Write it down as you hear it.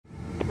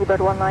Seabird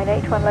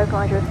 198, when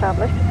localizer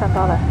established, descend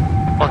dollar.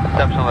 Once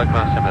established on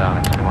localizer, send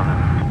Alex,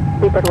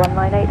 1. Seabird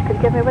 198, could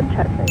you give me a wind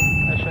check, please?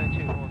 Showing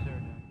 240.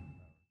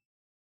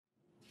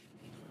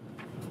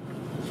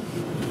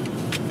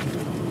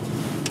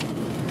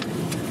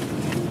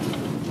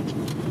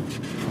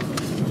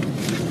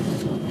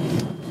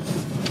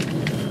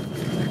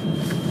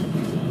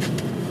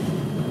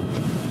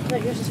 No,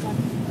 yours is fine.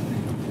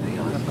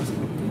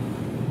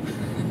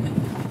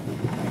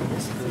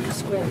 This is a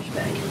squarish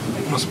bag.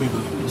 Must be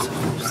the...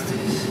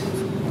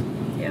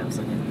 Yeah, I was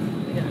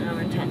looking. We got an hour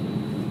and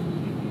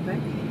 10.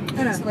 Right?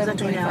 Oh, no, It's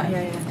 11:25.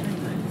 Yeah,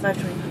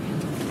 5:25.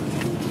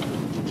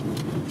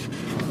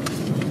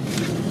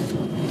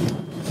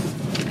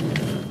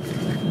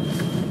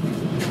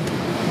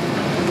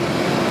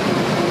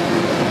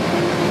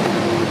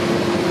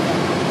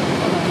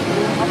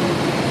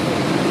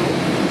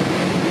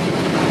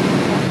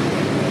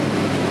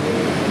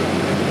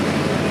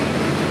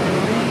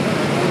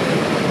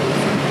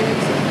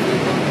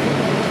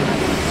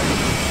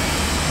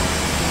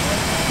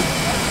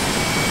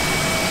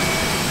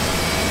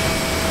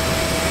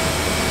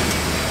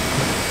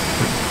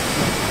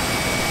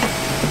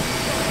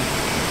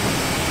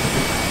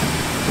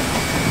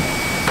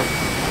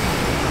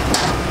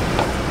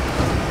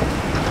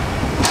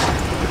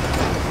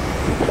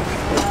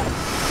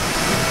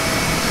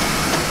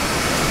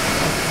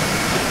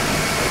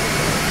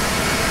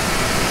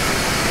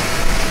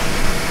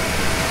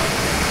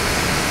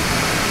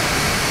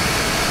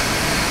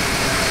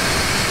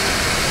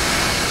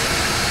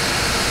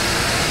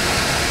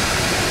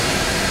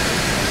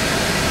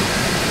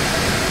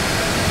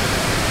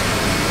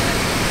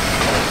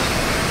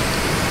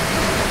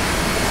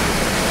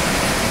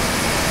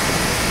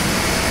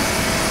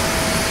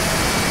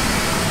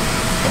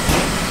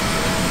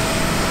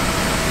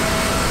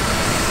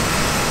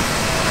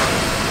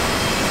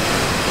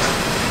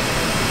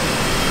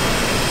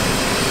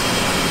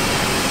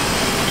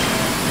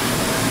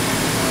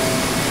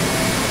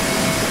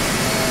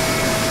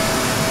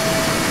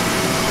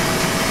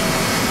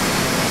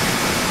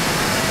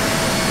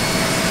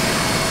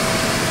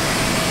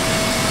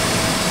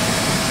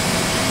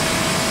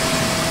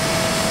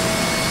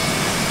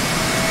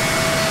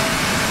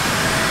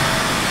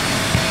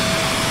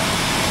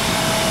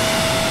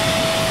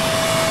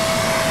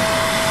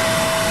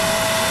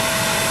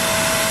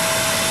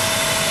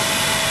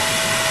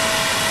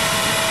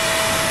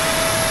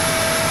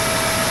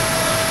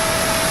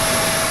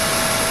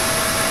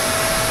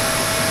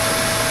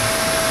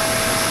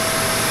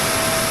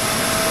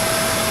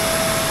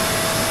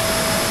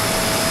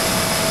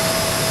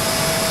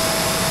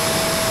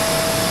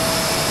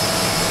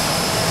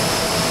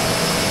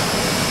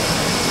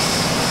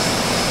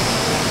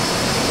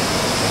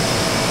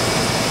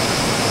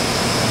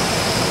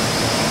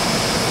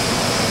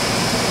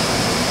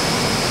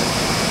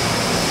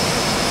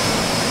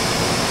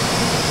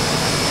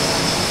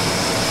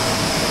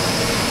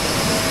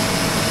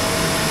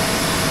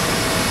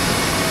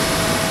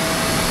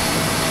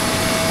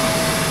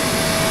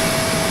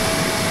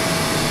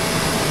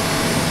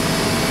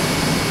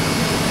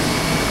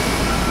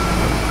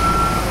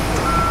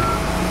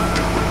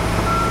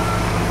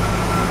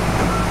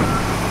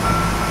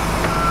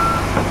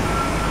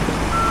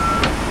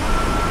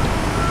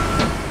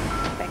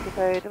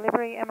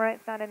 Delivery,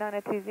 Emirates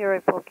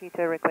 99020 for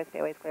Quito, request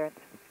airways clearance.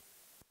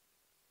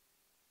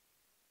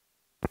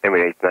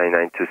 Emirates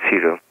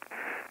 9920,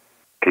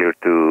 clear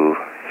to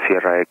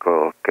Sierra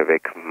Echo,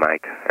 Quebec,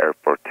 Mike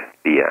Airport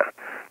via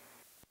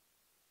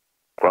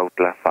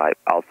Cuautla 5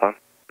 Alpha,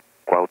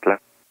 Cuautla,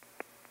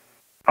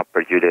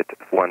 upper Juliet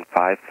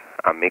 15,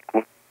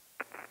 Amecu,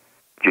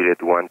 Juliet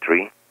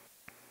 13,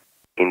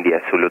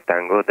 India Zulu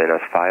Tango,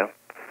 Dennis File,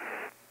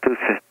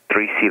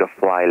 230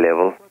 fly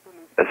level,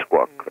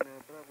 squawk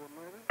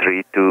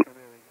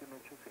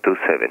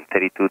 3227,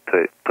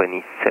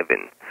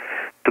 3227.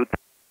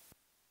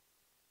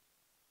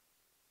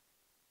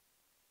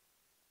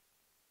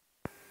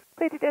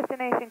 Clear to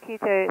destination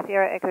Quito,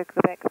 Sierra Echo,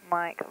 Quebec,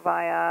 Mike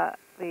via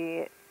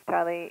the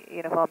Charlie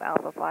Uniform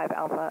Alpha 5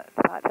 Alpha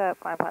departure,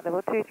 climb flight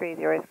level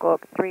 230,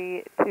 squawk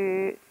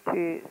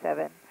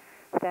 3227,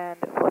 stand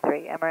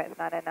 43, Emirates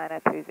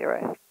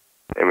 99020.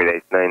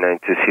 Emirates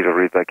 9920,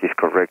 readback is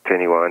correct,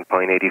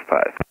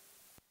 21.85.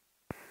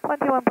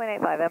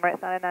 121.85,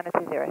 Emirates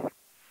 99020.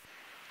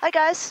 Hi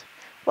guys,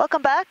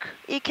 welcome back.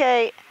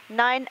 EK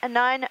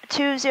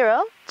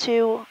 9920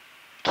 to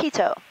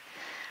Quito.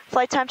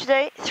 Flight time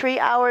today, 3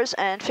 hours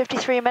and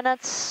 53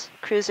 minutes,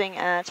 cruising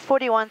at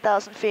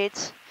 41,000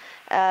 feet.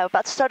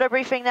 About to start our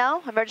briefing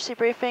now, emergency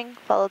briefing,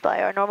 followed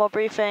by our normal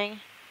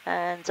briefing,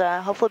 and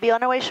hopefully be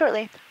on our way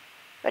shortly.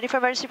 Ready for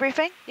emergency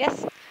briefing?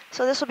 Yes.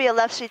 So this will be a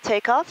left seat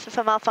takeoff. If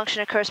a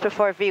malfunction occurs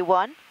before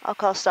V1, I'll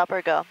call stop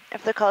or go.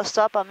 If the call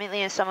stop, I'll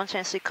immediately and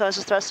simultaneously close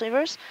the thrust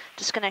levers,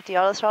 disconnect the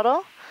auto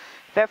throttle,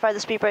 verify the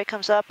speed brake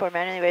comes up, or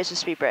manually raise the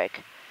speed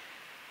brake.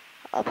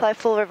 I'll apply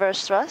full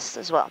reverse thrust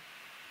as well.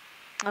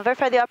 I'll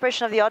verify the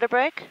operation of the auto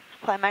brake,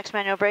 apply max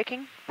manual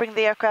braking, bring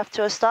the aircraft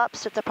to a stop,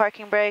 set the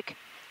parking brake,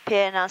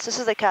 PA announced, this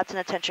is the captain,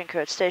 attention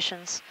crew at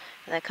stations,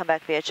 and then come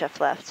back VHF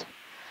left.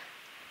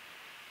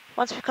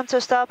 Once we come to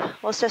a stop,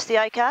 we'll assess the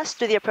ICAS,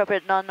 do the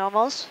appropriate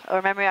non-normals,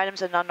 or memory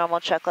items and non-normal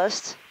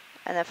checklist,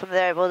 and then from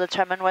there we'll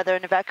determine whether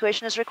an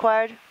evacuation is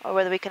required, or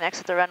whether we can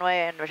exit the runway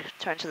and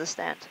return to the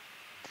stand.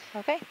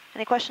 Okay.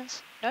 Any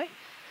questions? No.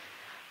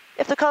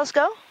 If the calls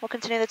go, we'll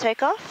continue the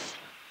takeoff.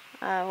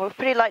 We're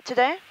pretty light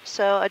today,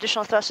 so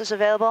additional thrust is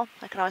available.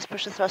 I can always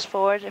push the thrust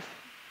forward if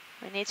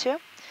we need to.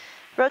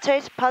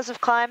 Rotate,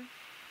 positive climb.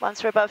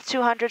 Once we're above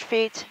 200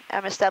 feet,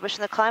 I'm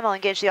establishing the climb, I'll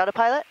engage the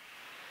autopilot.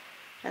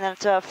 And then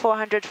at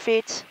 400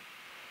 feet,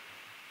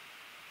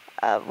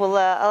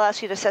 I'll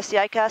ask you to assess the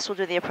ICAS. We'll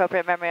do the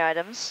appropriate memory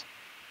items.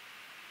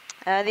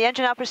 The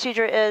engine out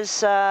procedure is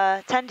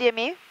 10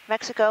 DME,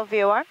 Mexico,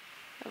 VOR.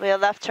 It'll be a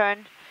left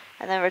turn,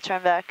 and then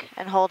return back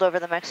and hold over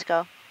the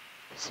Mexico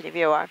City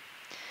VOR.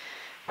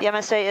 The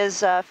MSA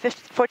is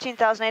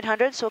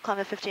 14,800, so we'll climb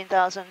to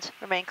 15,000,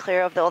 remain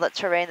clear of all that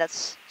terrain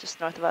that's just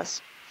north of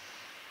us.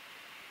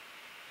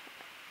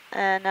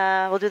 And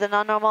we'll do the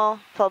non-normal,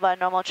 followed by a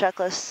normal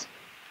checklist.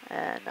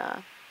 And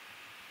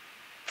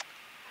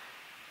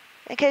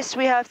in case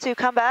we have to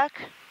come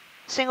back,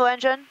 single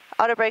engine,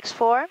 auto brakes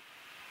 4,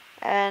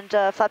 and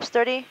flaps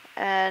 30,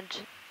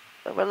 and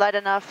we're light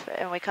enough,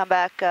 and we come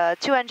back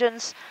 2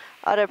 engines,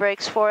 auto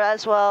brakes 4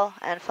 as well,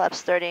 and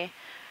flaps 30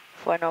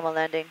 for a normal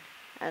landing,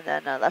 and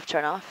then left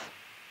turn off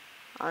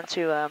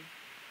onto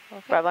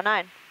Bravo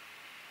 9.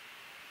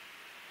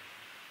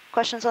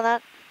 Questions on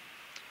that?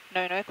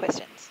 No, no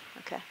questions.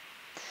 Okay.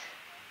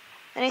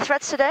 Any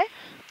threats today?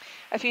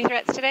 A few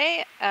threats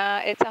today.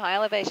 It's a high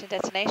elevation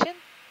destination.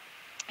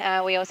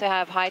 We also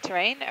have high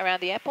terrain around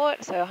the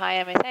airport, so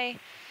high MSA.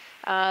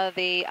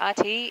 The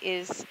RT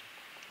is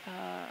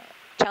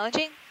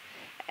challenging,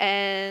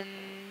 and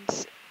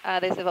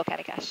there's the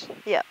volcanic ash.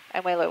 Yeah.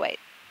 And we're low weight.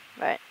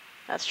 Right,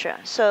 that's true.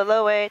 So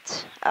low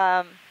weight,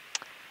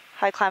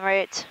 high climb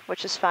rate,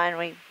 which is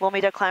fine. We'll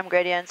meet our climb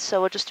gradients,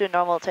 so we'll just do a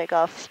normal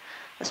takeoff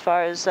as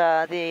far as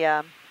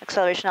the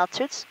acceleration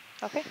altitudes.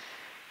 Okay.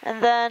 And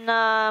then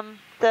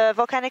the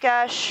volcanic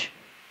ash,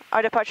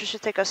 our departure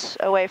should take us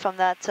away from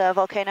that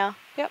volcano.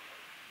 Yep.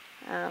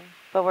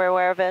 But we're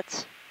aware of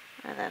it.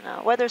 And then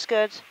weather's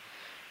good.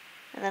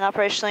 And then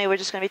operationally, we're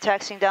just going to be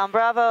taxiing down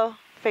Bravo.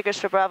 Figures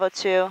for Bravo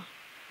 2.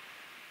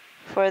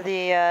 For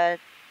the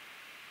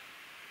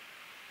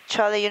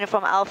Charlie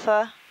Uniform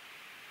Alpha,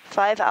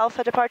 5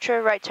 Alpha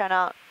departure, right turn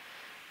out.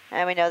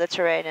 And we know the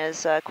terrain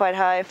is quite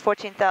high,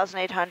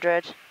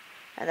 14,800,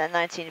 and then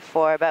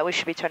 19.4, but we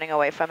should be turning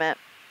away from it.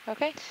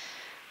 Okay.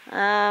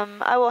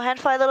 I will hand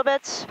fly a little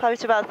bit, probably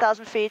to about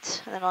 1,000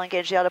 feet, and then I'll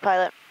engage the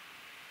autopilot.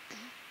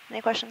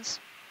 Any questions?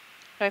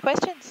 No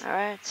questions. All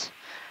right.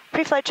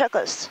 Pre-flight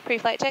checklist.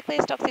 Pre-flight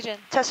checklist, oxygen.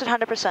 Tested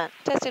 100%.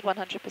 Tested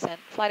 100%.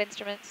 Flight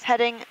instruments.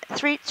 Heading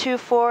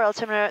 324,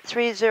 altimeter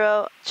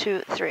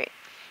 3023.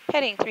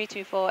 Heading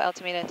 324,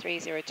 altimeter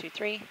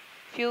 3023.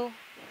 Fuel.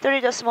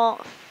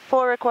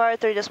 30.4 required,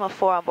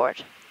 30.4 on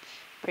board.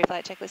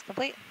 Pre-flight checklist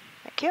complete.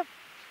 Thank you.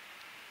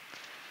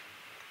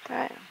 All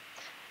right.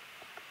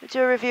 We'll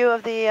do a review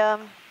of the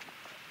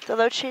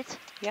load sheet.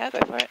 Yeah, go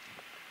for it.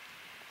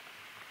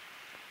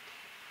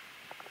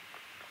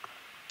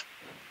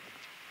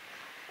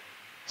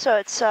 So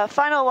it's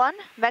final one,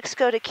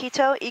 Mexico to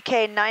Quito,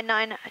 EK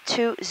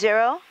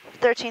 9920,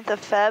 13th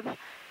of Feb.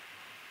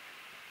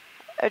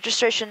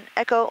 Registration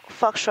Echo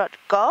Foxtrot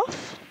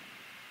Golf.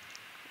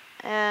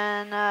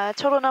 And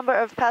total number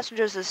of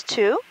passengers is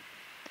 2.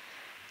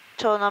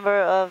 Total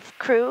number of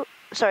crew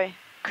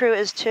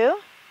is 2.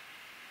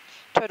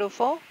 Total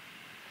 4.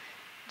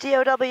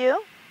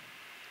 DOW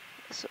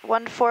is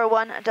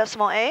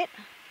 141.8.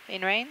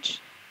 In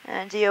range.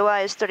 And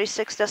DOI is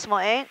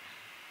 36.8.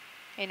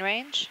 In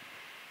range.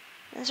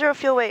 And zero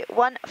fuel weight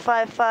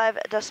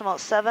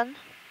 155.7.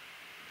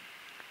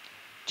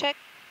 Check.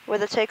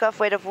 With a takeoff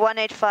weight of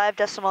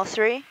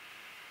 185.3.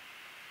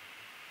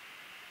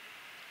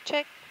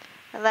 Check.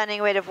 A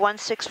landing weight of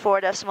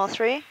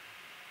 164.3.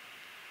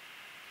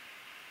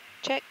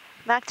 Check.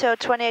 MACTO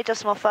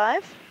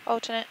 28.5.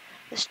 Alternate.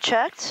 Is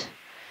checked.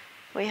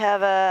 We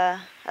have a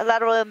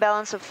lateral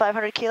imbalance of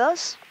 500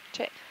 kilos.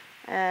 Check.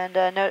 And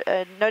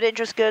no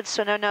dangerous goods,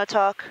 so no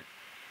talk.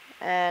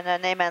 And a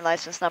name and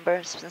license number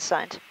has been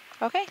signed.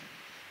 Okay.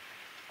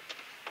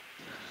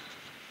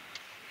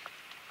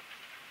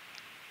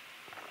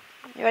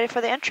 You ready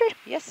for the entry?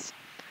 Yes.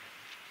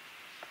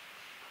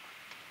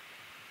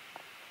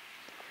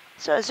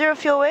 So zero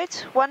fuel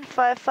weight,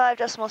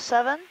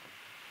 155.7.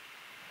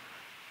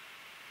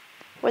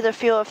 With a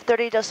fuel of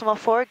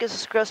 30.4 gives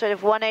us a gross rate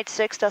of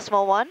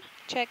 186.1.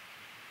 Check.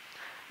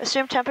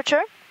 Assumed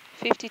temperature.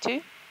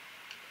 52.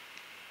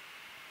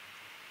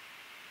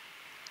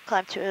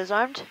 Climb 2 is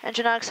armed.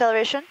 Engine on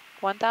acceleration.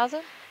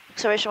 1,000.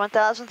 Acceleration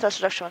 1,000, thrust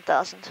reduction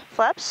 1,000.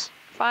 Flaps.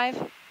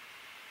 5.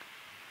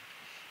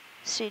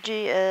 CG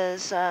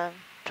is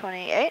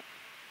 28.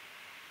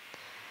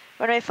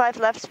 Runway 5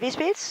 left, V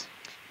speeds.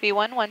 V1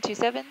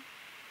 127.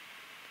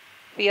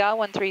 VR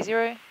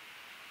 130.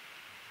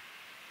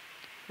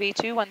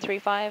 V2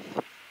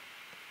 135.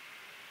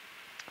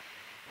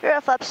 Rear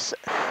flaps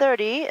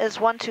 30 is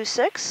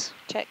 126.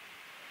 Check.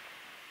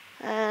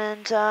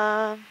 And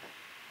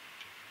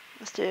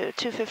let's do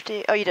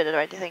 250. Oh, you did it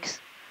right,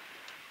 thanks.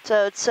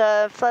 So it's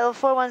flight level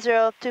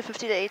 410,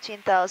 250 to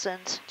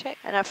 18,000. Check.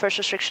 And our first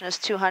restriction is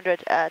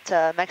 200 at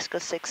Mexico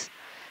 6.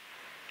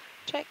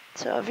 Check.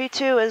 So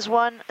V2 is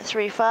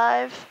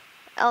 135.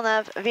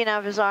 LNAV,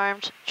 VNAV is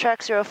armed.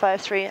 Track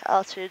 053,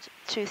 altitude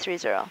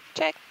 230.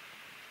 Check.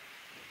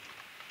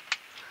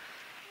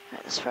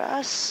 Right, this is for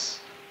us.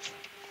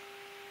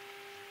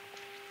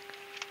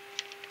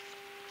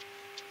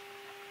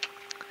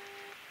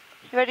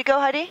 You ready to go,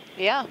 Heidi?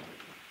 Yeah.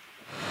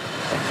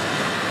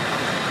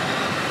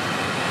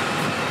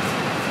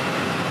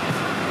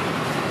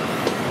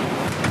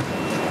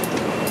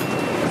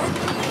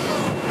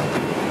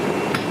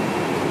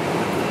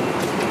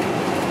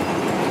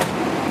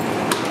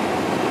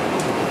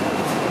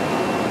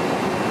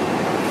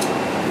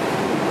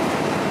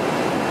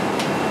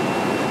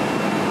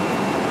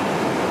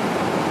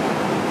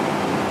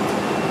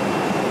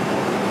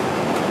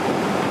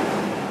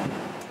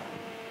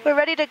 We're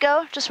ready to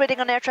go, just waiting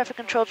on air traffic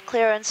control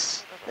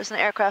clearance. There's an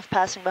aircraft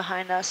passing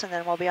behind us, and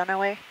then we'll be on our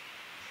way.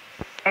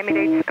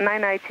 Emirates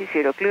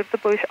 9920, clear to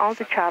push on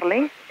to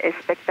Charlie,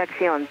 expect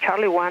taxi on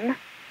Charlie 1,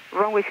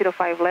 runway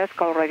 05 left,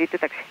 call ready to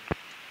taxi.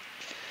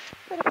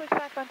 Gonna push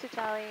back onto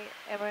Charlie,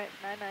 Emirates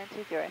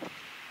 9920.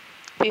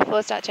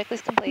 Before start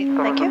checklist complete.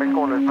 Thank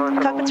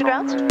you. Cockpit to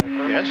ground.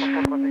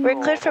 Yes. We're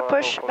cleared for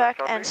push back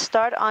and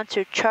start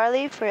onto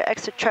Charlie for your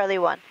exit Charlie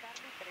 1.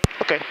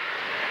 Okay.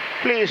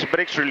 Please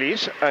brakes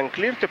release and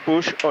clear the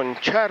push on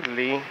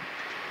Charlie.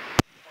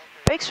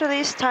 Brakes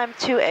release, time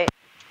 28.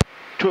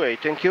 28,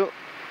 thank you.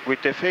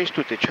 With the face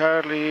to the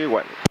Charlie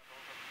 1.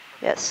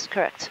 Yes,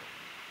 correct.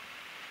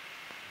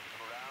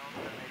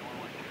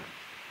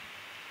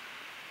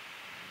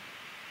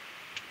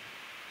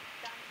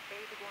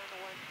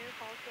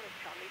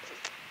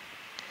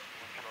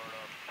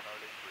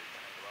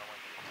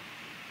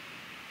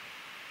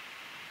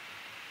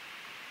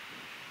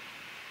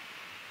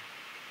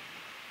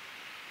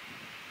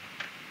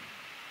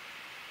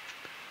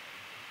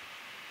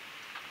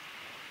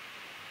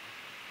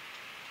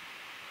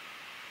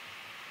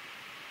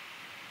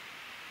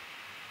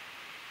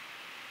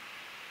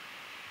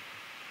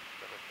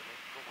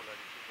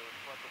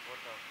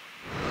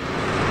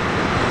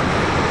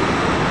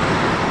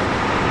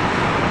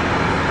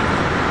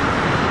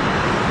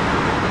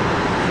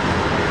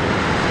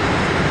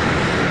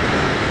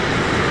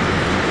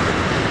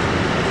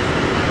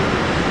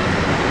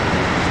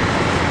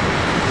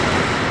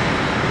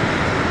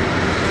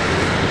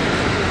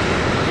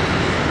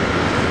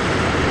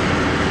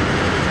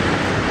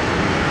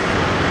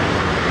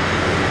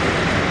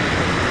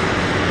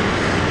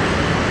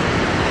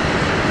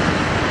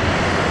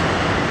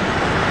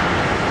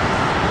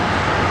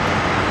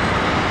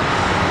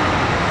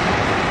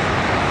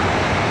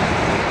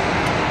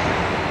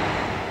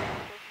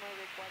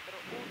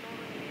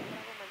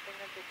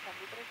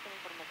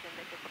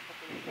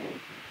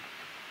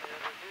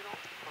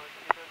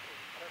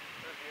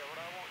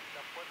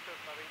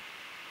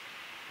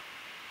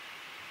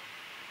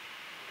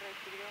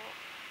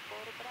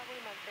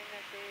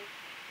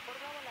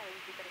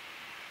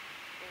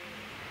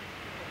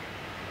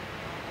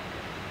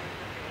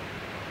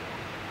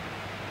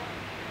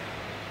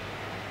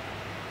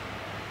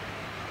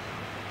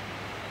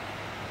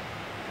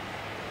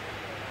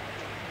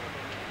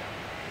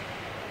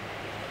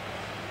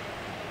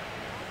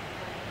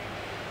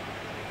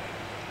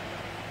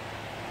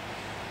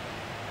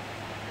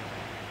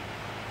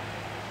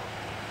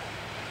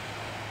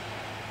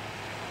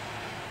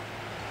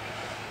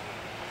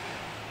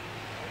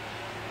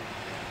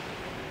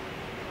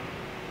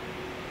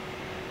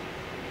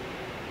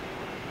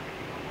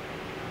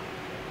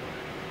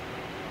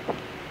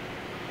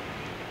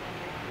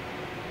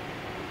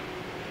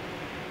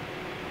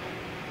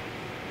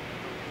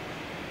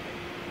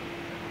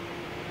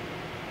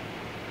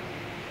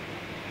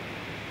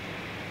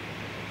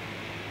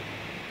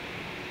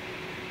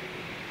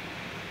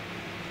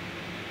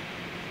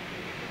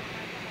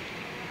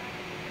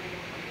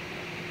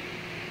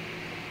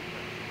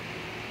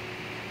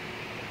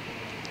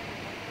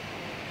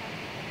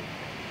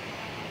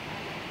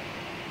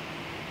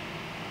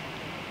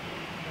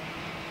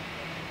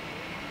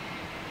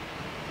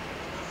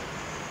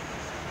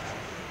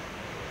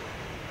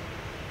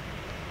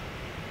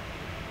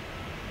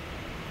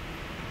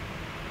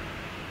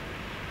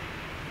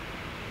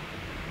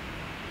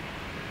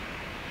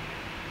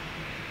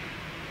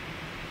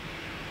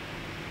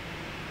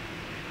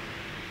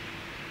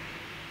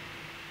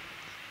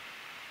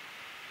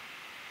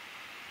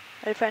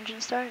 Ready for engine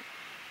start?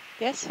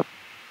 Yes.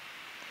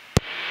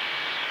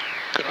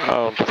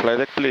 Flight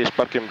deck, please.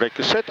 Parking brake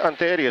is set and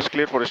the area is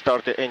clear for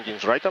start the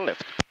engines right and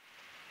left.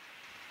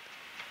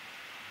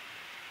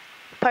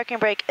 Parking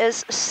brake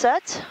is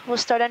set. We'll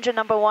start engine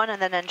number 1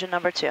 and then engine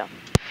number 2.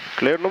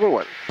 Clear number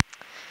 1.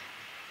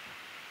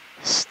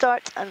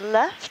 Start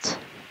left.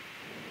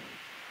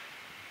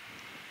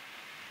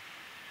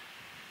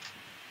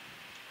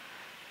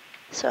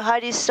 So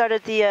Heidi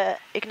started the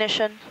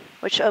ignition,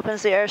 which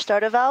opens the air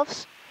starter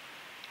valves.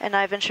 And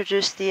I've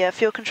introduced the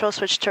fuel control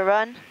switch to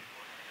run,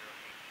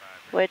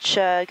 which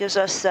gives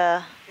us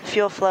the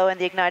fuel flow in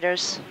the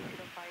igniters.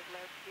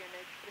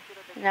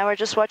 And now we're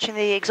just watching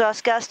the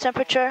exhaust gas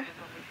temperature.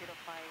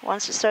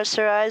 Once it starts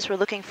to rise, we're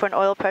looking for an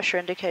oil pressure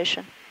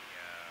indication.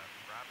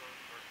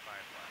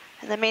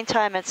 In the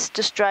meantime, it's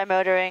just dry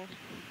motoring.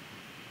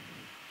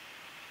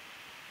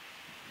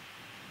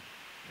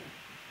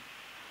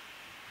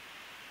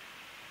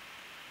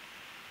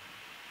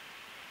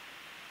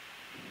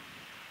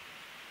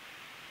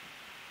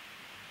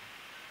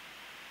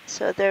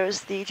 So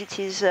there's the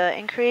EGT's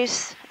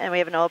increase, and we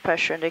have an oil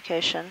pressure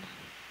indication.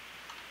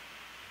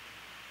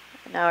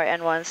 And now our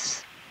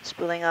N1's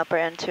spooling up our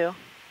N2.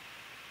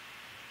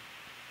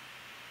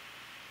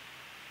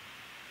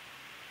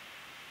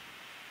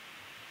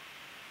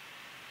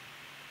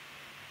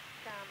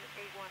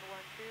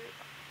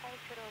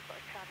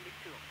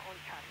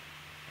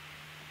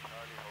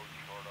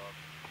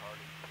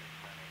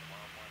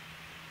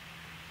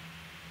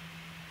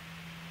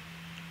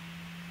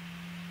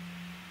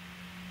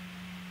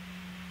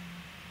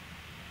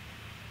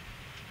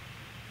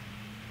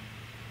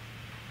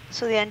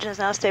 So the engine is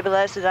now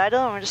stabilized at idle,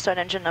 and we're going to start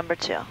engine number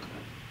 2.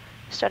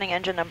 Starting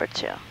engine number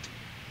 2.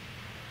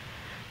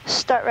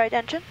 Start right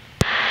engine.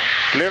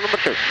 Clear number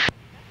 2.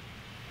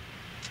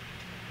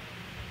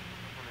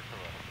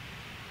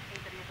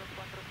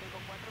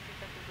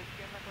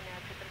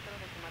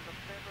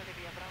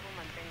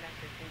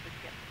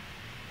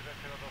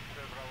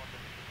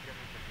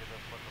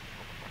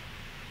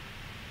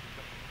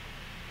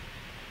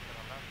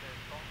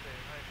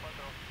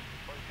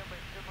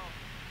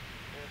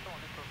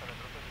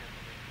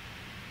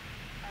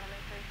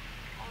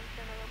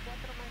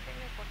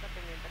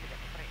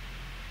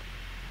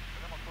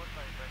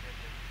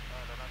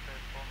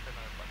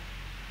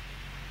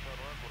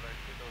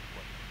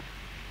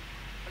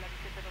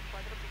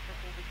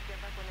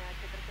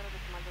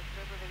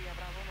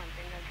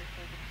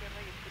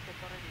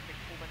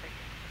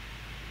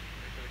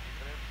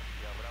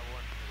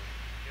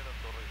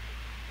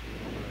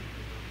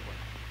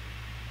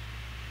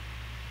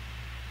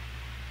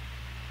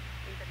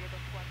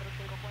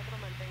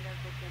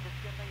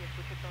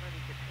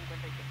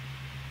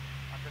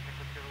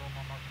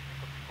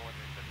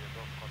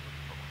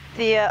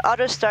 The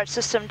auto start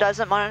system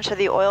doesn't monitor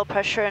the oil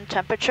pressure and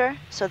temperature,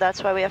 so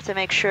that's why we have to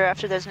make sure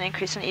after there's an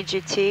increase in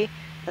EGT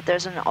that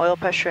there's an oil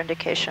pressure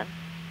indication.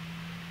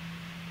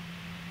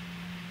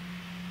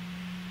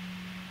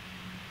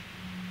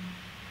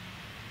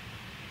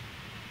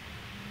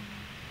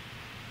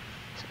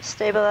 So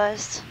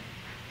stabilized.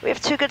 We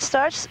have 2 good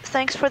starts.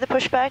 Thanks for the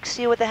pushback.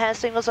 See you with the hand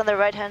signals on the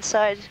right-hand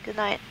side. Good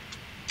night.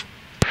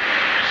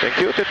 Thank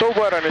you. The tow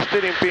bar and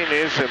steering pin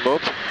is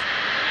removed.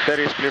 That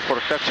is clear for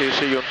taxi.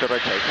 See you on the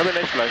right side. Have a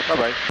nice flight.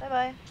 Bye-bye.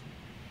 Bye-bye.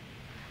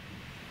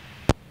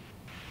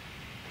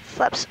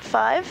 Flaps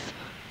 5.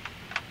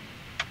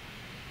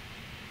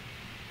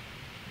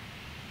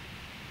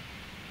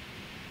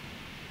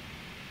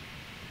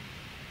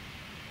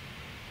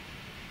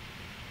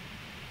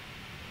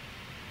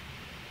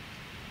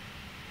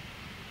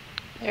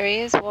 There he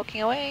is,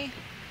 walking away.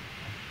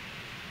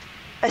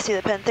 I see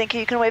the pen. Thank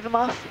you. You can wave him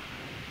off.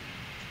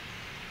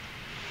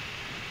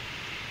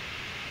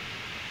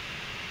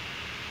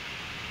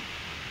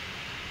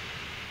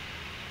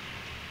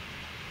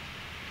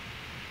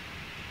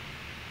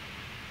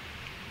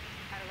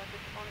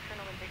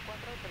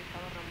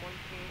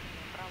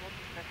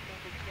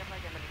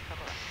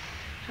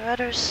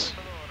 Rudders.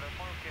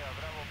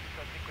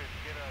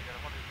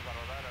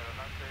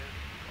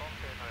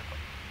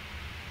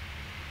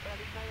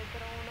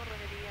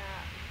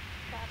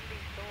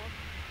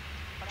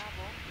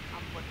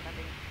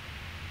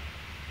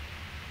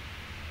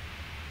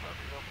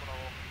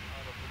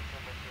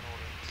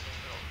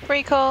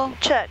 Recall.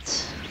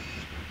 Checked.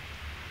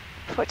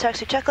 Before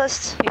taxi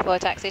checklist. Before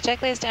taxi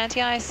checklist,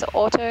 anti-ice,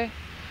 auto,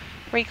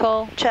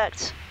 recall.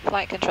 Checked.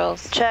 Flight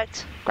controls.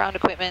 Checked. Ground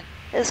equipment.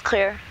 Is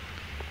clear.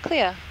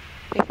 Clear.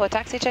 Before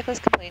taxi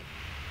checklist complete.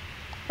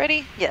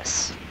 Ready?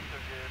 Yes.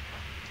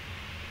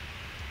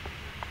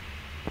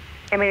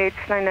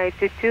 Emirates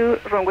 9922,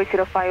 runway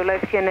 05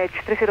 left, QNH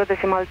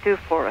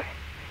 30.24.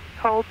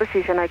 Hold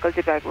position, I call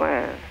you back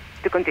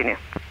to continue.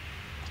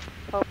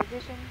 Hold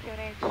position,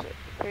 QNH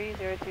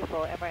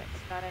 3024,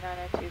 Emirates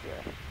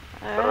 99920.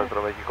 Alright.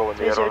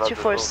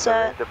 3024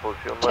 set. Check.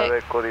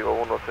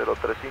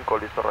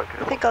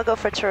 I think I'll go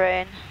for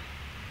terrain.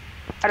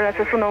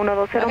 Gracias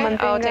 1120, Okay,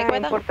 I'll take mantenga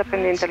weather. en puerta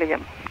pendiente, le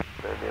llamo.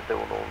 Pendiente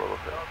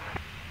 1120.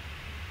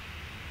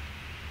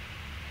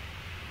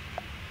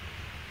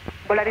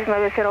 Volaris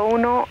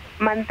 901,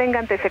 mantenga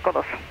ante seco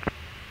 2.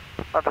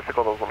 Ante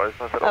seco 2, Volaris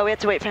 901. Oh, we have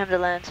to wait for him to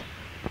land.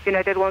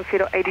 United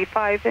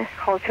 1085,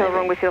 hold short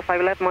runway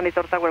 05 left,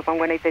 monitor tower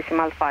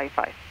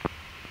 118.55.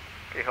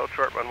 Okay, hold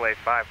short runway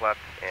 5 left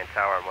and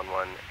tower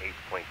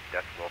 118.55,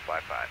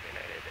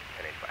 United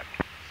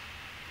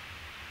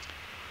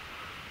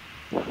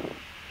 1085.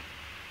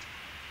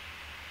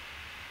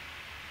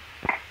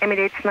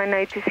 Emirates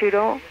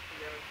 9920,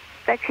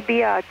 Taxi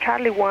via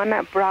Charlie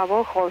 1,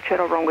 Bravo, hold short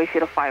of runway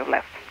 05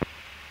 left.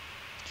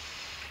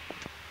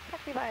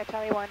 Taxi via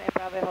Charlie 1 and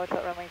Bravo, hold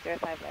short runway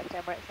 05 left,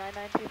 Emirates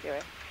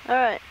 9920. All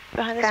right,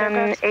 behind this Can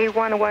aircraft.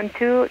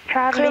 A112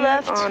 Charlie Clear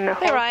left. on hold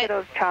Clear right. short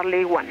of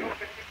Charlie 1.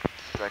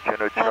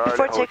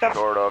 Before takeoff,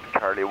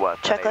 Charlie 1.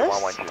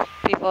 checklist.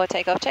 Before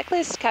takeoff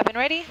checklist, cabin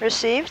ready.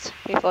 Received.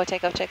 Before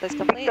takeoff checklist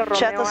complete. Víctor Romeo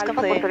Checklist Alfa,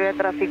 complete. autoridad de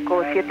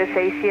tráfico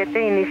 767,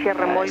 inicia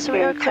remolque so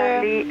we are en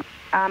clear. Charlie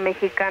a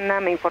Mexicana,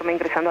 me informa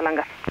ingresando al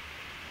hangar.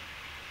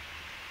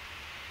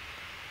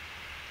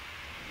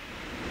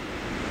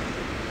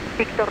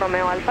 Víctor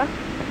Romeo Alfa.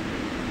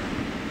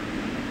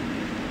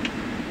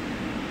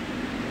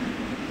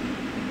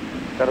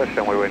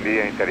 Muy buen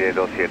día, Interior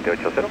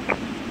 2780.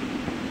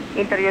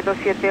 Interior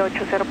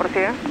 2780,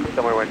 prosiga.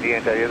 Muy buen día,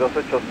 Interior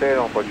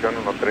 280, posición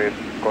 13,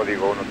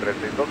 código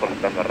 1362,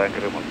 solicitando arranque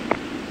remoto.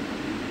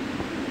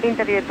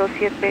 Interior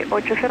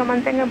 2780,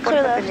 mantenga en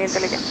puerta Clear pendiente,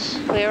 le llamo.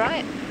 left. Clear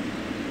right.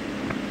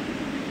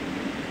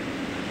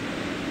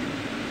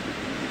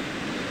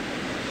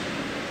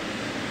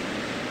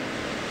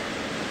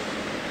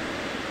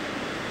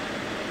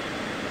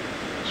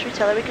 Should we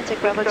tell her we can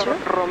take Bravo 2?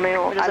 Víctor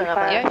Romeo Or does it not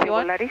Alfa, matter? Yeah, if you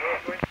want. Volaris.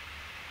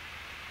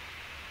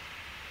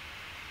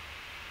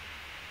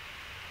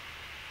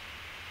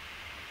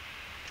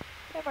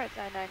 Emirates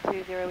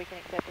 9920, we can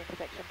accept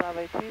intersection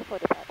Bravo 2 for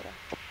departure.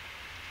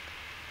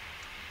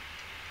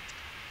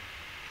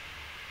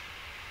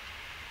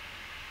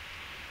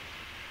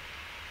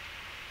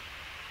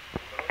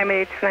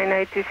 Emirates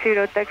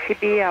 9920, taxi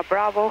via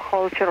Bravo,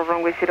 hold short of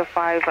runway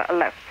 05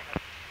 left.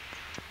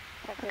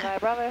 Taxi via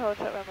Bravo, hold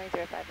short runway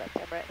 05 left,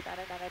 Emirates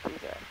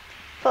 9920.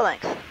 Full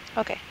length.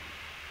 Okay.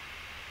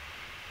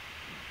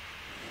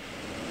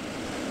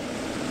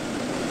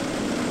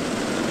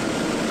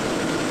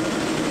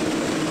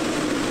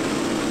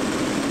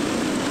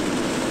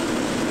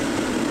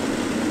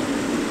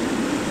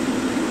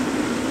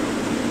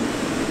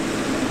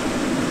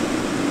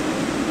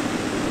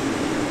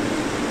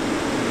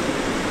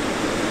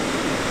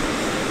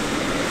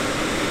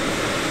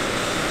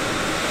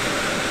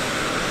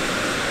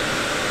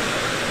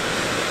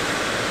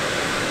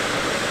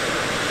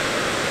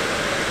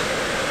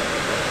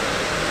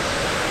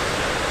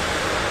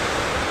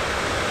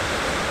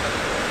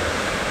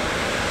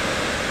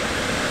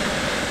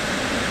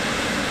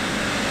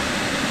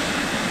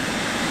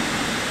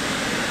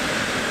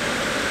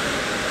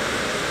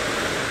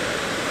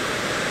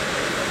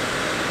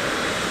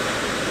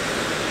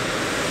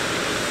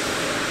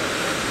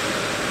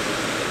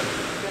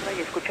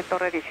 Escuche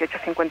torre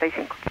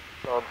 1855.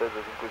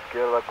 Desde 5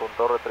 izquierda con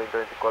torre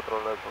 3024,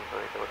 las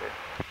 1120.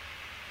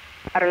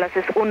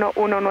 Aerolaces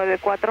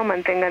 1194,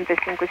 mantenga ante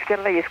 5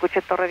 izquierda y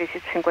escuche torre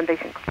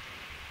 1855.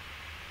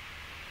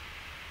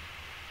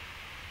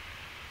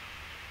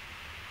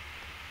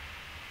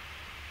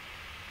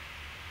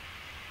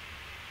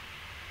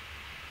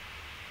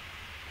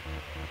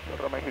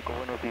 Torre México,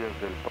 buenos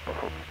días del Papa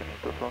Fox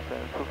 511.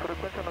 En su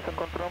frecuencia nos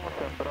encontramos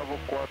en Bravo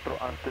 4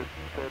 antes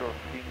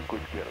 05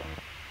 izquierda.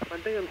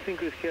 Mantengan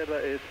 5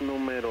 izquierda, es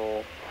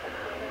número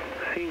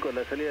 5,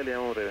 la salida le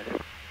llamo breve.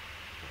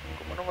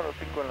 Como número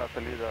 5 en la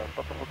salida,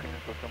 Papa Fox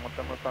 511,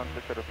 montamos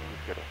antes 05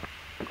 izquierda.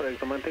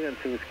 Correcto, mantengan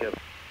 5 izquierda.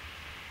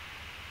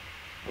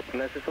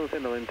 Enlaces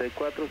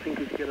 1194,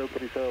 5 izquierda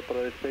autorizado para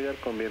despegar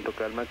con viento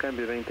calma,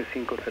 cambio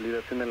 25,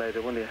 salidas en el aire,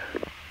 buen día.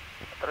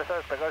 Autorizado a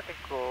despegar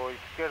 5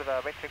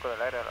 izquierda, 25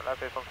 del aire,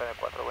 enlaces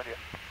 1194, buen día.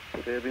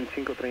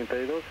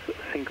 2532,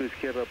 5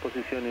 izquierda,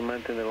 posición y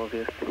mantener, buenos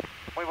días.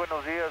 Muy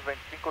buenos días,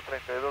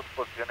 2532,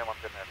 posición y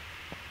mantener.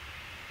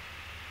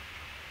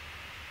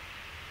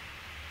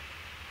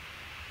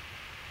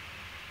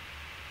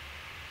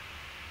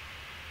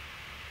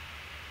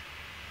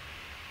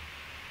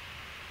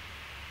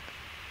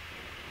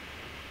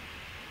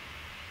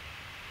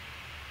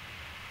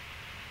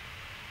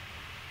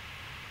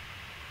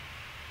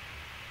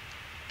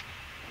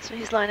 So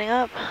he's lining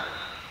up.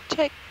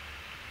 Check.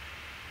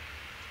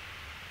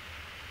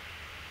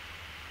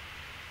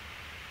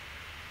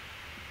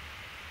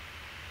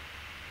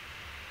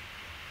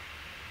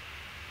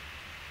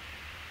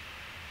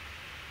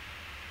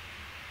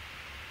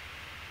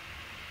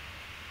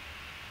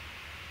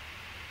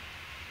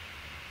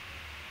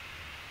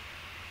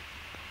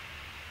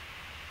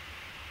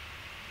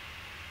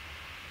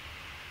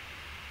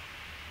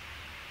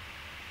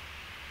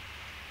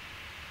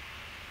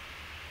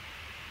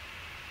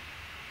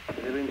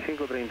 De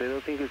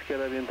 2532, 5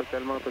 izquierda, viento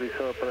calma,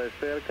 autorizado para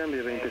despegar,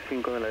 cambio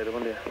 25 en el aire,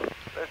 buen día.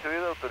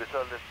 Recibido,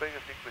 autorizado al despegue,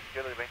 5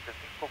 izquierda y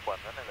 25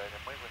 cuando en el aire,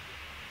 muy buen día.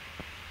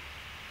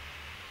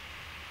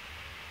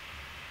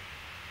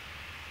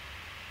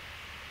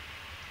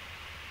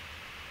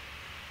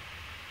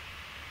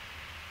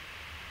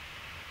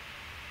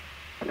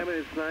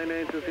 Emirates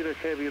 9920,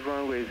 heavy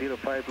runway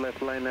 05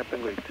 left, line up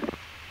and wait.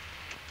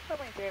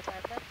 Runway 05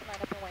 left,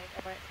 line up and wait,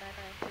 Emirates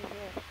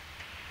 9920.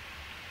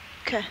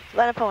 Okay,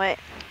 line up and wait.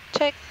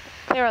 Check.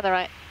 Clear on the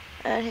right.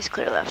 And he's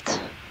clear left.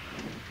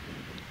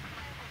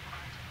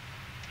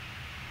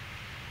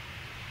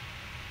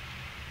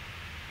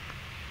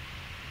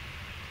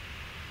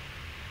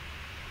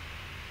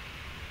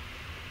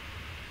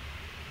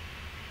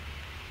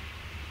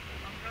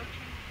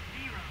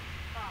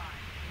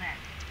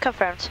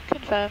 Confirmed.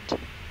 Confirmed.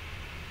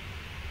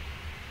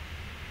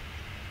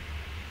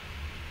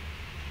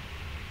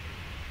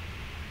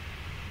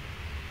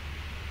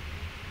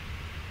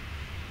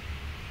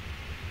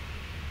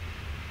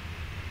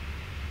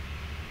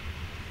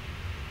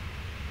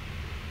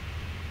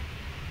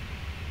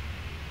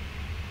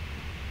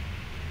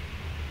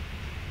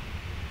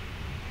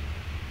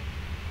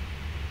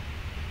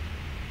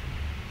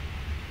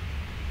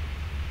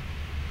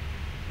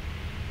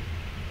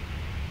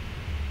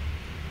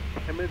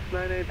 Emirates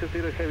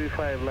 980 Heavy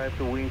 5, live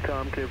to wind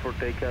calm, clear for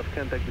takeoff,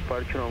 contact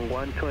departure on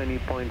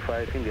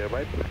 120.5 in the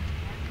right.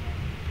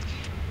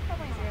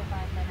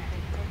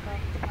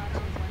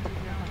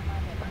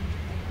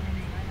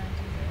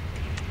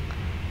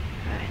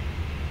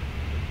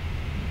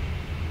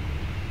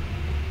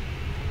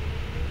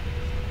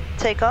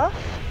 Takeoff.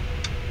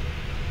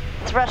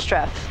 Thrust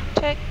draft.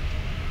 Check.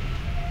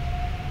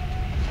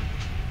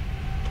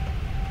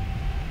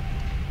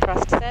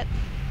 Thrust set.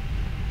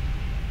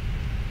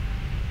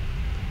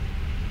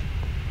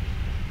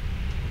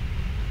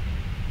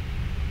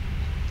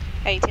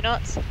 $80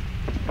 knots.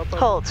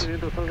 Hold.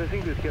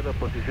 511 izquierda,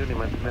 posición y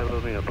mantener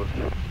 2 minutos.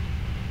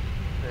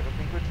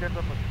 05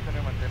 izquierda, posición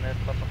y mantener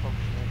Papa Fox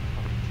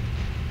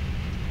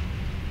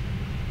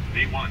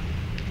 500. V1.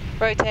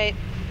 Rotate.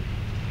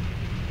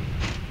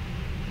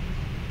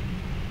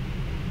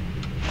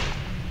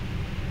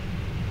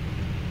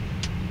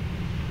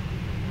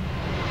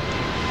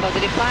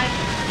 Positive climb.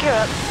 Gear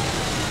up.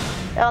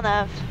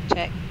 LNAV.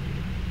 Check.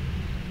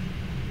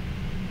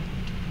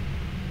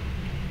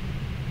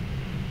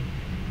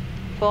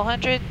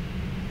 $400.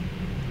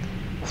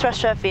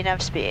 Thrust draft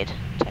VNAV speed.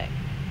 Check.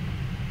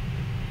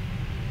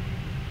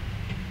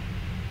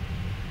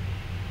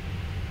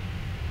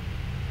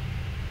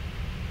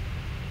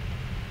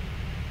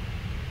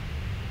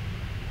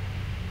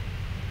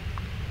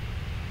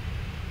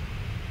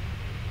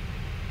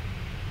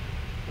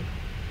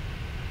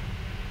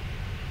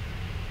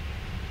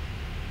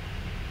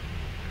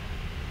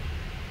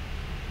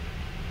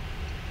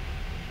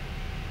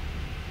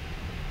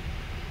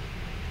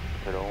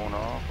 Pero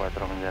 1,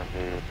 4 millas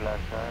de plaza,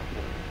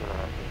 servicio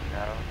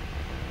terminado,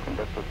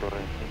 contacto torre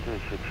instinto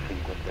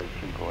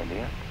 1855, buen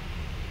día.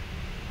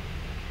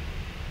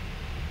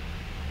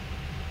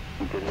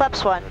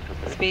 Flaps 1.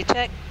 Speed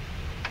check.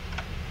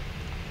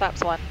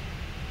 Flaps 1.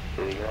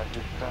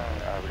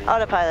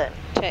 Autopilot.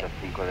 Check.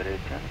 5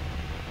 derecha,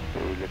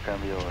 le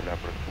cambio la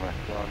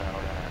aproximación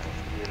ahora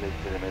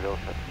ILSDM2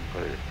 a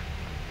 5 derecha.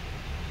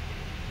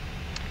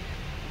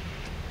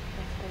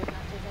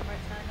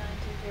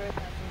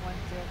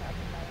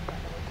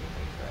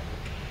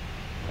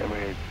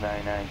 Emirates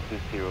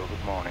 9920,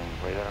 good morning,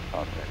 radar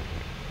contact.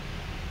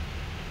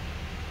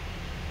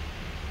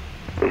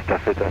 Esta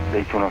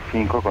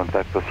Z615,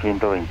 contacto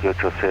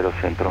 128.0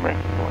 Centro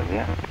México, buen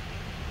día.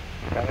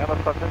 Cambiamos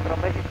para Centro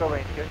México,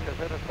 28.0,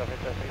 esta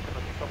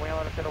Z615, muy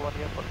amable, 0, buen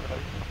día, por la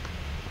vista.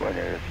 Bueno,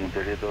 el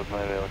Interior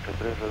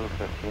 2983,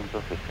 reduzca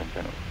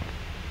 169.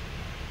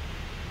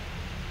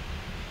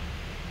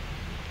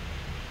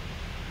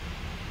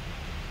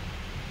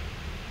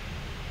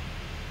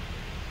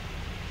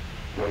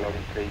 Volar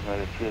en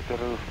 697,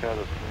 reduzca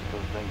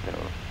 220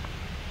 nudos.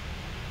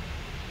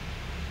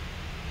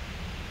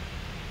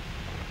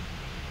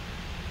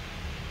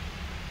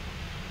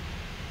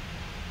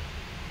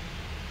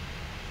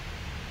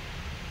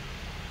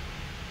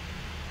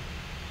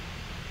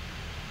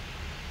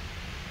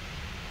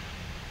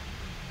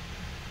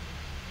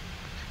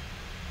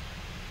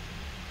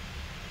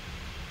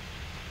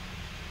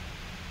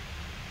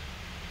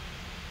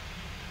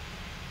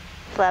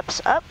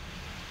 Flaps up.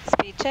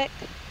 Speed check.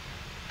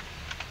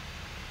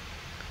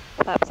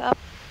 Flaps up.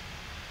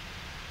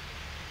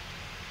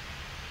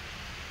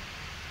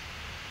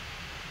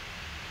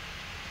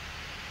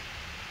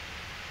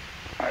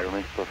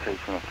 Aeroméxico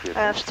 617.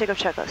 After takeoff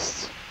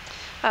checklist.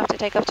 After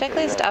takeoff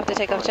checklist. After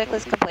takeoff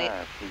checklist complete.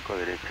 5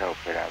 derecha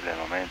operable al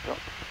momento.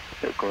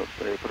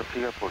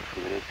 Prosiga por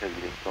su derecha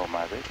directo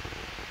MAVE.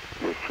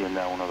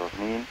 Descienda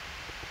 12000.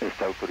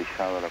 Está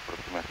autorizado la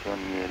aproximación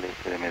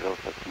ILSDM2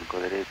 a 5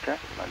 derecha.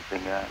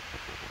 Mantenga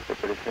el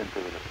presente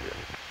velocidad.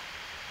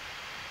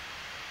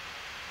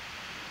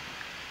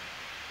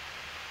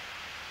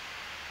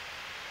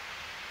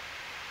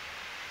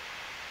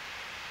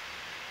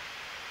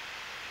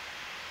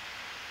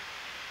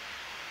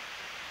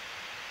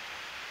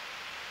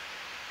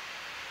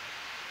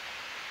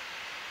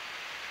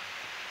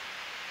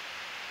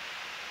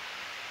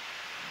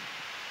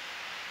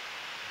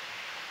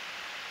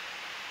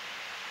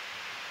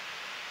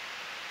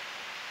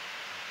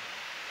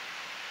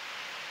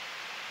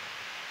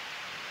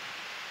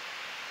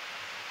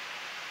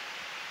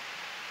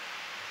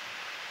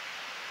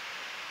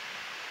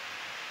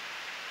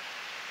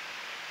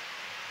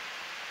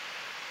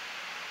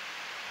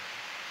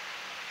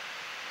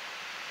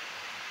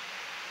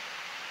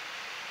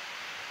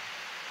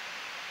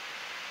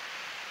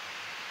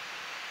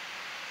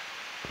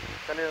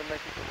 Salida de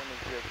México, buenos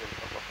días del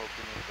Papa Fox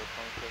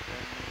 511.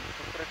 En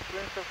su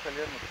frecuencia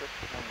salida de 1.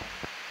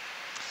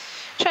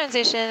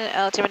 Transition,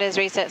 altimeter is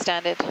reset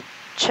standard.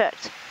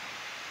 Checked.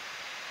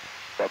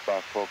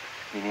 Papa Fox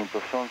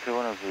 511,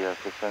 buenos días,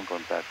 está en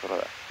contacto,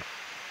 radar.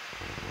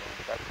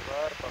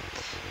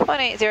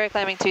 180,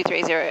 climbing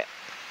 230.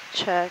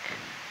 Check.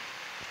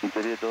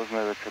 Interior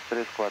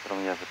 2983, 4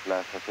 millas de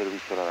plaza,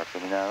 servicio radar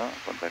terminado,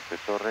 contacto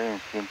de torre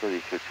en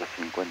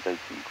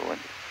 118.55, buen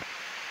día.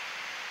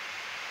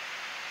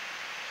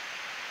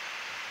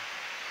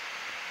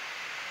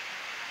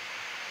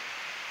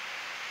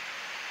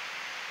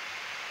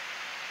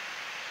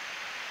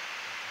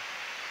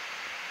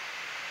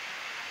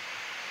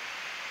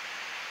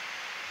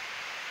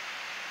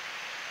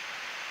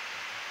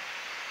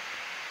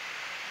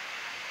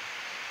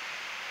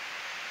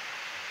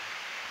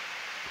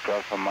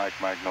 Alpha Mike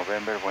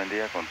November, buen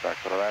día,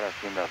 contacto radar,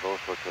 Hacienda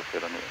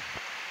 280 nivel.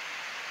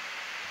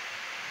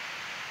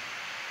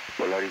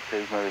 Polaris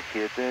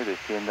 697,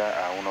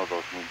 descienda a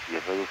 12000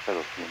 pies, reduzca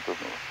 200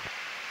 nudos.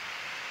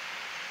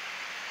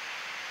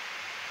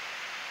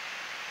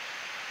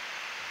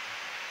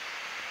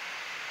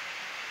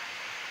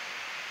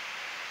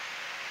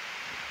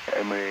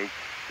 Emirates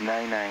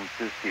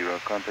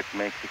 9920, contact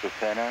Mexico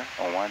Center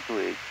on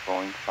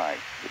 128.5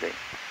 today.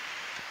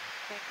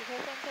 Mexico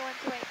Center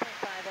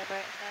 128.5,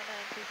 Emirates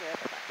 9920,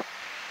 bye-bye.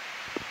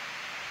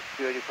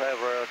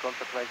 285, Royal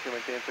contact line to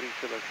maintain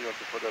 370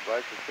 for the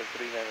advice, system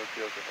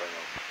 3900 to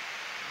final.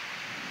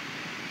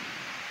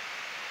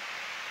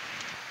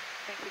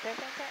 Mexico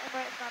Center,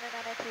 Emirates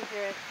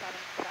 9920,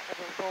 starting flight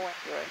level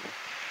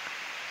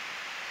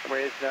 410.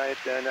 Emirates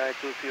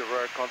 9920,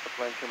 Royal contact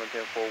line to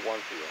maintain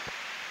 410.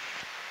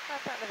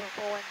 Flight level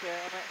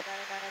 410, Emirates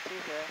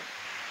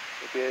 9920.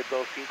 EPA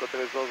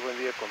 2532, buen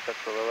día,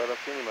 contacto radar a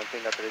 100 y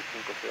mantenga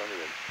 350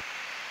 nivel.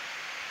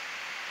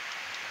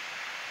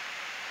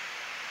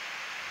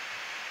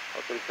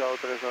 Autorizado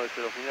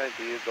 390 final,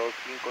 EPA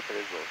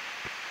 2532.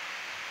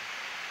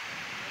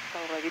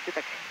 Call ready to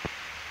taxi.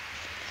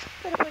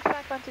 Gonna push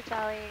back onto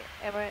Charlie,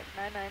 Emirates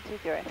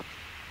 9920.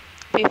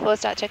 Before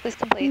start checklist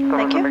complete.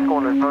 Thank you.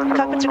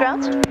 Cockpit to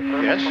ground.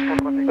 Yes.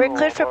 We're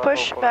cleared for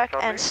push back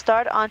and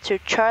start onto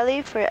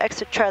Charlie for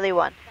exit Charlie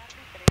 1.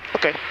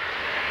 Okay.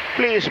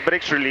 Please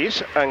brakes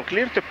release and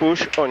clear the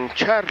push on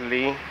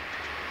Charlie.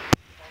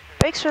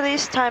 Brakes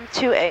release time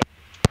 28.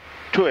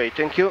 28,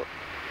 thank you.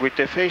 With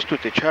the face to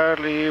the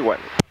Charlie 1.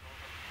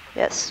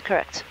 Yes,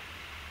 correct.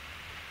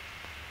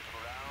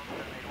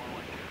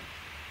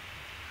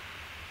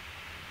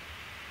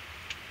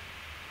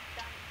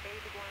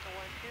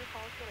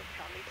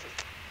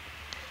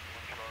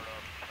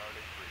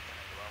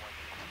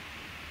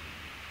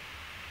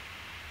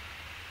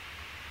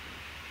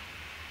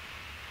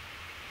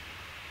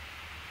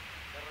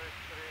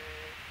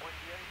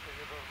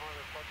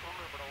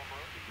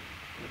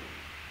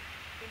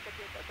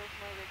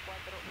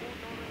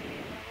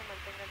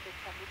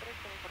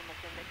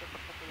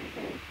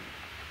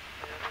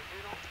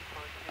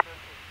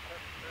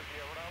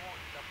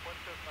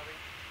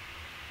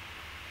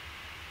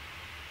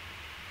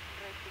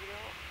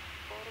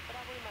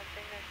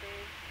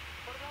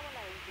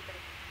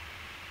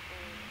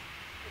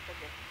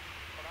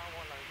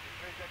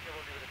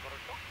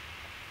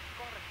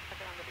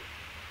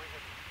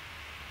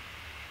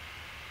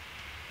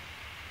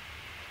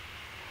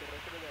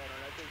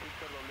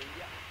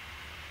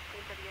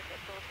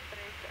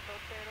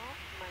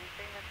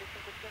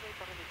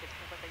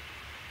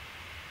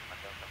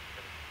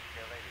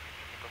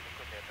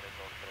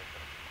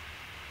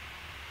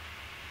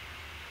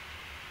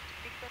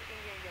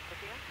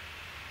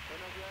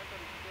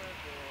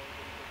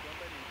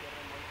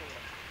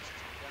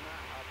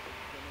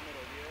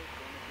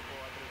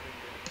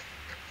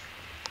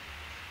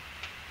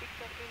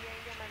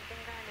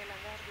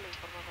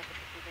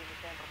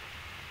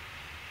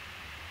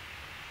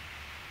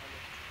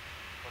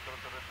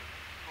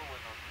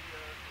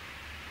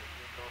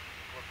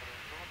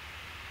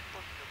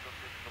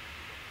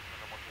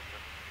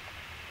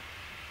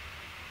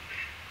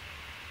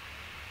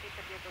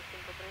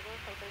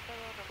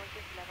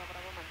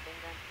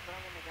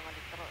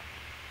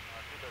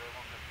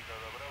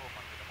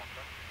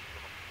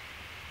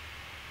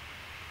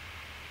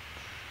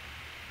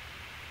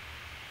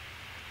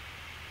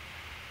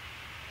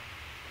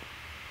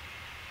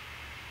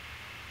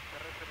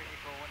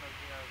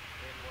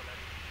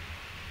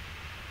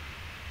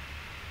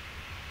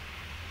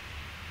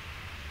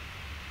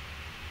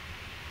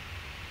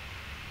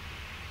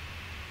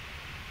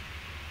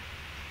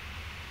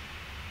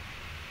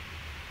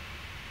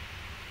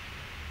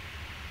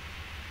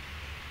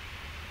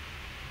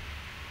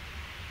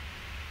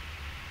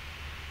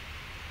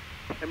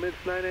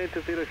 Emirates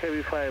 9820,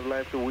 Heavy 5,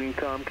 live to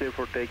Wingcom, clear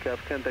for takeoff,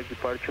 contact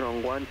departure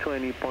on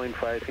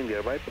 120.5 in the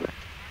air, right? 1.05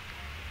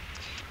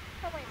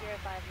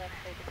 left,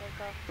 clear for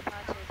takeoff,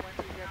 departure is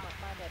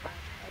 120.5 airbound,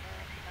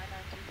 Emirates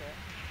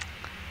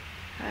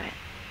 9920. Alright.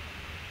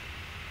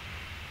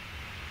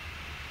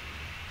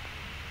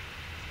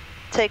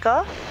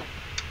 Takeoff.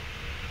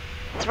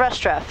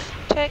 Thrust draft.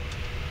 Check.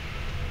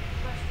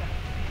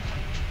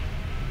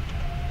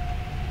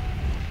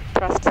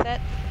 Thrust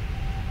set.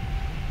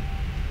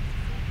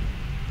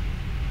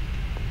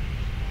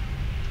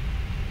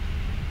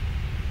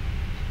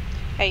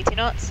 80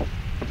 knots.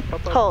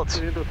 Hold.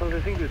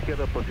 511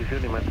 izquierda,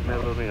 posición y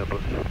mantener 2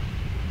 minutos.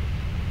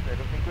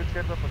 05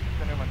 izquierda,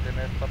 posición y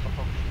mantener Papa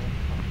Fox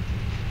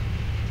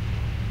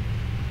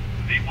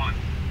 5. V1.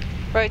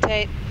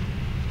 Rotate.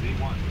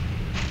 V1.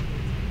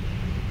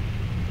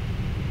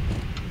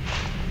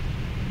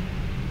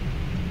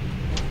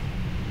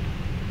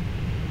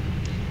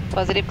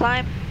 Positive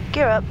climb.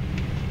 Gear up.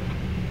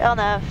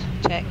 LNAV.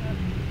 Check.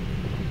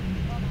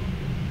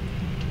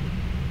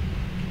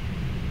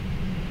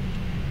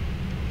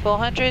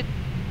 $400.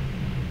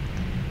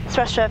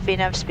 Thrust shaft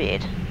VNAV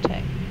speed.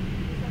 Check.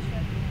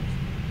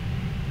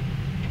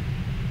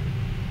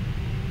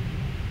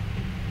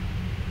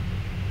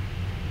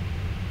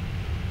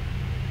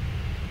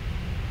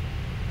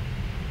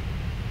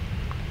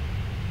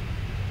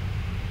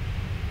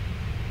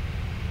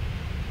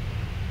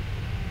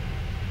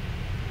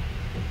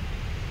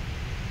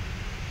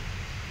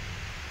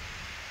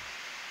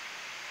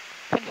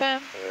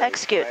 Confirm.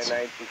 Execute.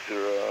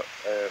 9920,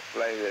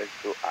 fly direct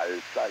to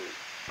Alsal.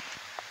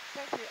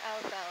 Direct to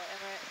Alsal,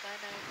 Emirates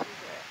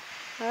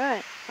 9920.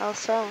 Alright,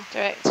 also.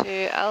 Direct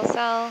to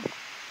Alsal.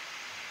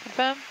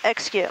 Confirm.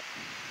 Execute.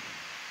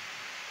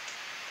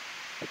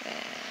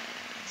 And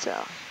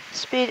So,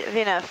 speed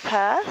VNAV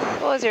path.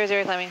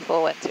 400 climbing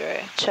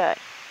 410. Check.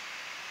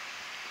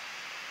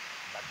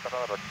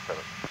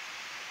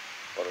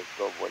 Por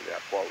eso vuelve a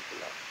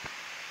Cuautla.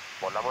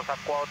 Volamos a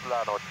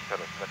Cuautla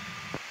 803.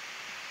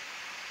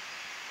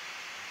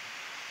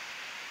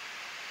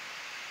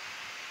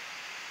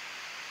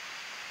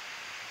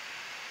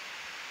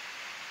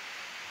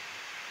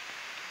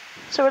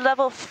 So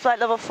we're flight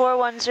level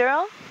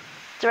 410,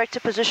 direct to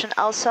position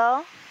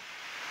Alsal.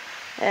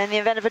 In the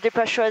event of a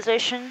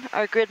depressurization,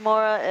 our grid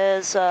Mora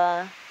is,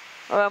 or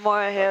our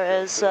Mora here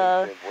is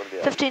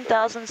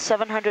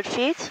 15,700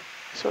 feet.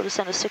 So we'll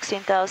descend to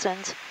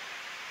 16,000,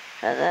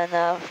 and then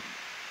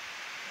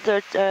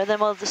then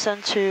we'll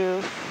descend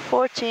to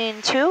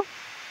 14.2.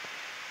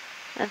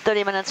 And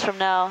 30 minutes from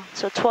now,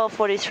 so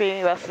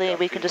 12:43 roughly,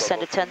 we can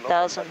descend to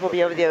 10,000. We'll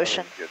be over the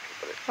ocean.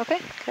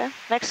 Okay. Okay.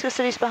 Mexico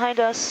City's behind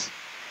us.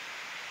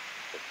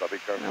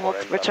 And we'll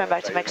return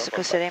back to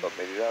Mexico City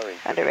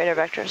under radar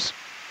vectors.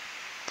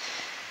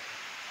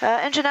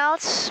 Engine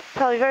out,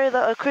 probably very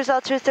low, cruise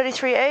altitude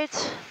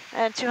 33.8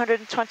 and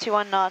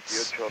 221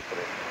 knots.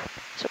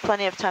 So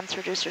plenty of time to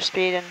reduce our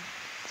speed and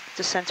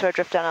descend to our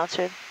drift down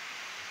altitude.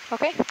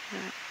 Okay.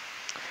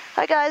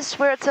 Hi guys,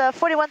 we're at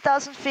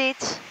 41,000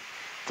 feet.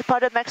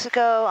 Departed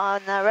Mexico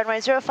on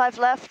runway 05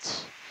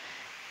 left.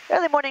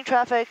 Early morning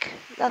traffic,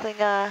 nothing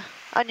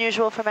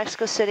unusual for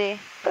Mexico City,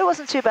 but it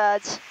wasn't too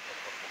bad.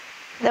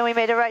 Then we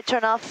made a right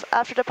turn off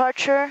after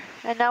departure,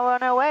 and now we're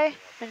on our way,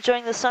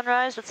 enjoying the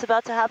sunrise that's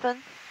about to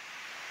happen.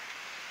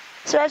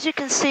 So as you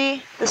can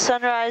see, the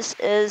sunrise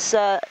is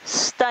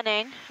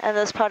stunning in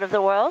this part of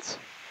the world.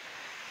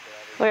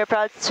 We are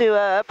proud to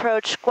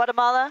approach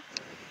Guatemala,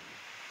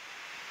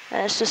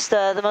 and it's just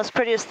the most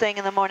prettiest thing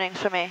in the morning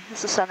for me,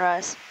 is the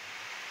sunrise.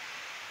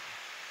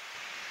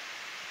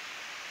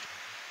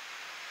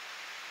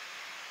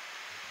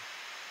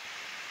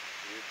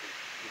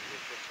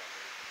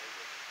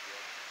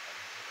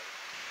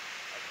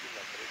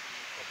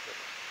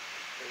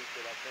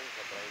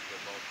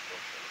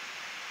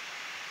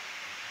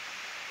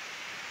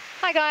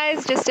 Hi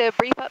guys, just a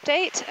brief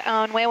update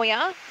on where we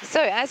are.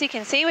 So as you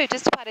can see, we've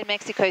just departed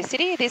Mexico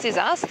City. This is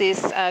us,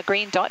 this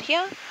green dot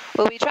here.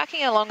 We'll be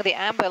tracking along the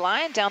amber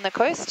line down the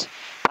coast,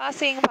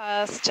 passing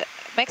past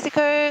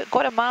Mexico,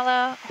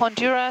 Guatemala,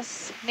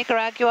 Honduras,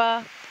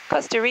 Nicaragua,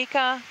 Costa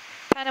Rica,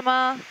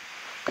 Panama,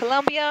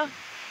 Colombia,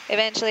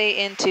 eventually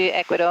into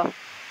Ecuador.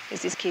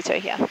 This is Quito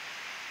here.